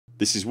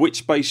This is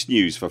Witchspace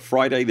News for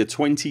Friday the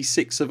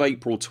 26th of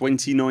April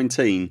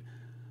 2019.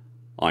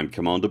 I'm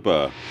Commander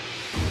Buur.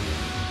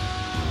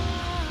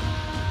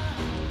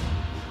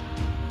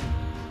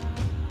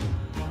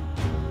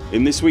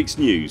 In this weeks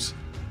news,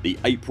 the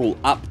April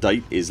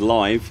update is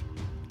live,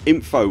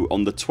 info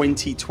on the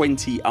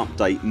 2020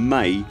 update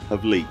may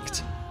have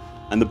leaked,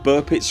 and the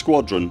Buur Pit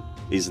Squadron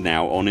is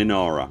now on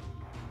Inara.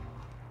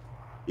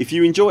 If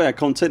you enjoy our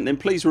content then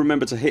please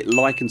remember to hit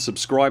like and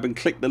subscribe and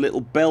click the little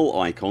bell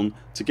icon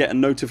to get a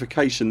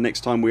notification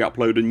next time we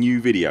upload a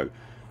new video.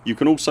 You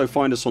can also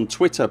find us on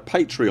Twitter,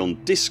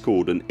 Patreon,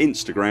 Discord and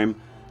Instagram.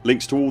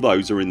 Links to all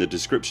those are in the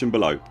description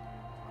below.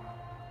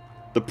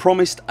 The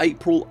promised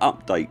April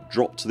update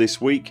dropped this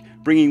week,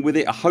 bringing with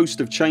it a host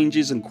of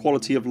changes and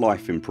quality of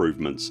life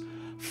improvements.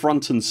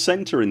 Front and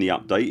centre in the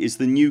update is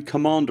the new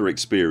Commander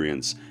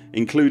experience,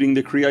 including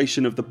the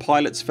creation of the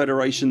Pilots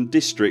Federation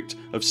District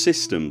of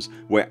Systems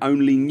where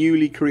only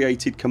newly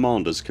created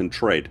commanders can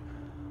tread.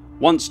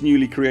 Once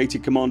newly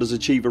created commanders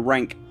achieve a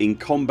rank in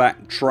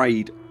combat,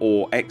 trade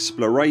or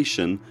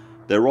exploration,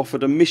 they're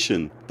offered a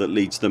mission that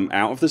leads them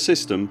out of the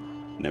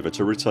system, never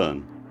to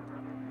return.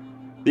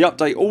 The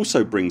update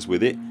also brings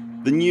with it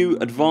the new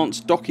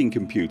advanced docking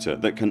computer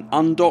that can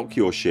undock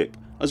your ship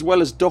as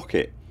well as dock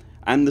it,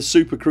 and the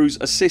Supercruise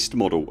Assist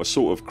model, a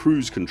sort of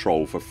cruise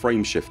control for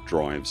frameshift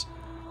drives.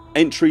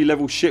 Entry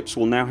level ships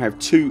will now have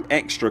 2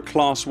 extra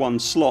Class 1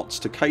 slots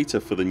to cater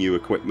for the new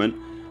equipment,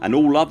 and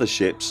all other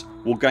ships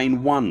will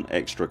gain 1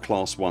 extra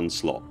Class 1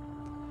 slot.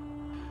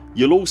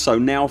 You'll also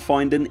now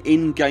find an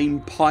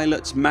in-game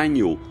pilot's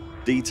manual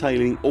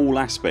detailing all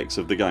aspects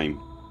of the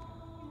game.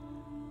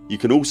 You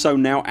can also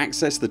now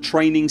access the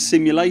training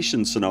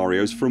simulation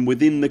scenarios from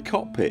within the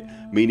cockpit,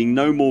 meaning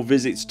no more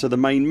visits to the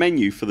main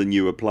menu for the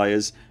newer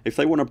players if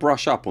they want to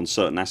brush up on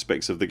certain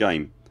aspects of the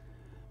game.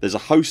 There's a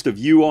host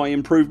of UI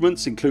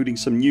improvements, including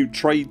some new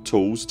trade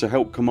tools to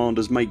help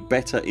commanders make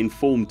better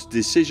informed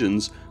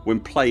decisions when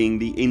playing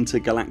the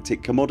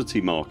intergalactic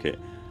commodity market.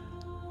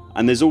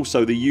 And there's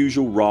also the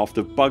usual raft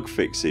of bug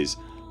fixes,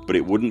 but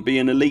it wouldn't be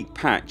an elite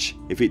patch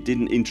if it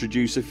didn't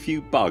introduce a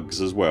few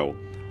bugs as well.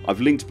 I've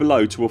linked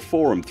below to a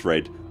forum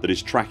thread that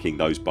is tracking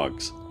those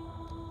bugs.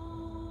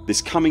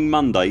 This coming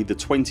Monday the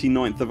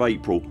 29th of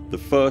April the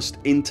first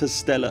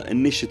Interstellar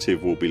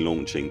Initiative will be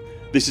launching.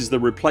 This is the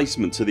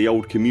replacement to the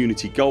old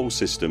community goal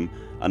system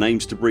and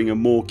aims to bring a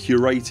more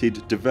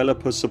curated,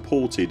 developer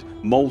supported,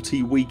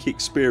 multi-week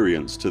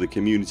experience to the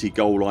community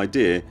goal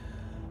idea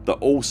that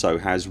also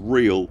has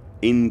real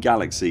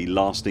in-galaxy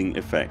lasting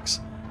effects.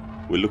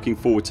 We're looking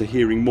forward to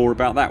hearing more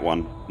about that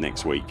one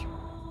next week.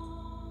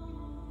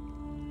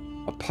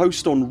 A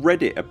post on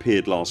Reddit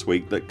appeared last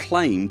week that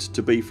claimed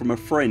to be from a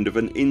friend of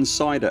an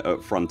insider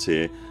at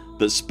Frontier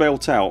that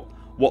spelt out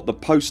what the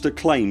poster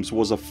claims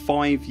was a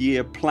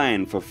 5-year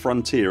plan for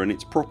Frontier and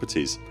its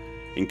properties,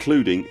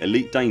 including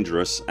Elite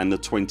Dangerous and the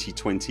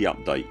 2020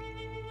 update.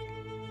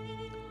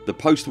 The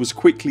post was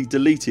quickly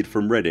deleted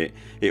from Reddit.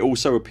 It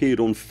also appeared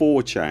on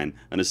 4chan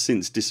and has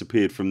since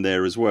disappeared from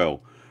there as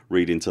well.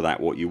 Read into that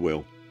what you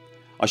will.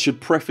 I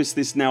should preface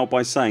this now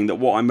by saying that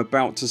what I'm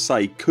about to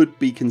say could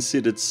be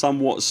considered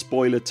somewhat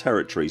spoiler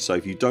territory, so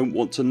if you don't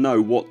want to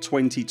know what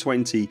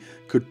 2020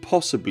 could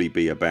possibly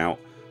be about,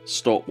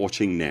 stop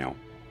watching now.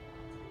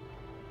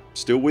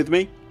 Still with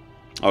me?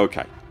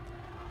 Okay.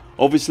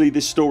 Obviously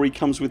this story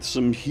comes with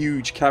some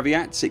huge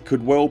caveats. It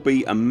could well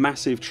be a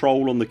massive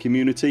troll on the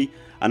community,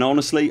 and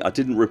honestly I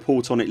didn't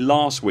report on it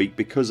last week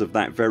because of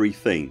that very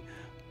thing.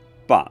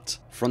 But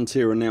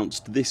Frontier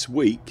announced this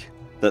week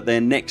that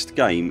their next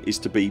game is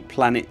to be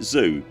Planet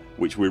Zoo,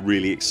 which we're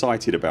really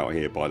excited about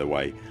here by the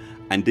way.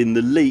 And in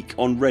the leak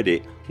on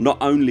Reddit not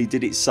only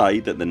did it say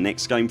that the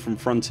next game from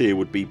Frontier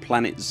would be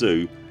Planet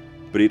Zoo,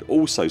 but it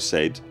also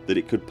said that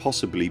it could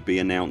possibly be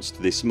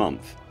announced this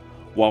month.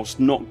 Whilst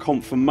not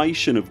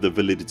confirmation of the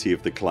validity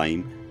of the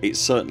claim, it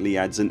certainly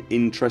adds an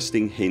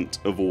interesting hint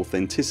of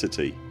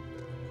authenticity.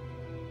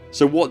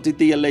 So what did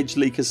the alleged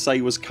leakers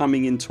say was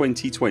coming in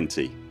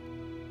 2020?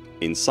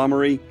 In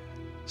summary,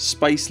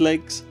 space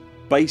legs,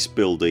 base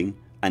building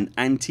and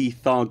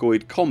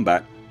anti-Thargoid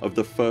combat of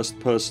the first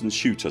person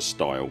shooter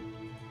style.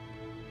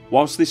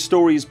 Whilst this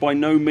story is by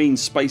no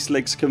means space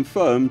legs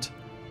confirmed,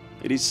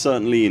 it is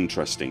certainly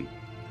interesting.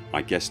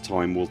 I guess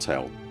time will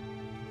tell.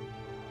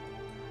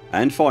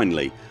 And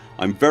finally,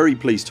 I'm very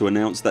pleased to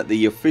announce that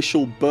the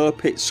official Buur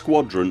Pit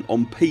Squadron,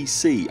 on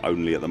PC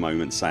only at the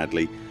moment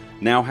sadly,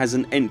 now has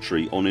an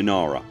entry on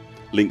Inara.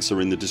 Links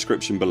are in the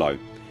description below.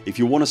 If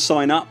you want to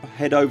sign up,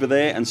 head over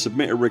there and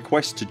submit a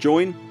request to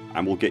join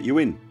and we'll get you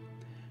in.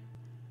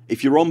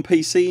 If you're on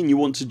PC and you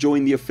want to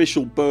join the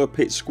official Buur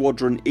Pit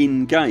Squadron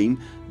in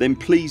game, then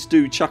please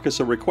do chuck us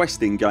a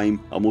request in game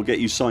and we'll get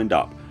you signed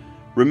up.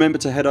 Remember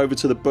to head over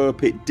to the Buur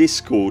Pit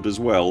Discord as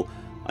well,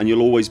 and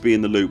you'll always be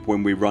in the loop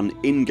when we run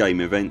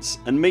in-game events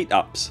and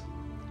meetups.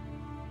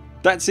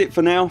 That's it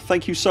for now.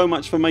 Thank you so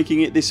much for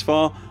making it this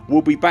far.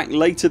 We'll be back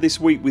later this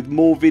week with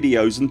more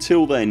videos.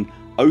 Until then,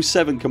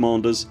 07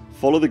 Commanders,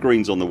 follow the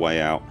greens on the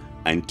way out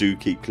and do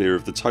keep clear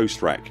of the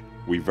toast rack.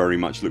 We very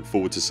much look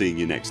forward to seeing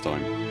you next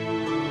time.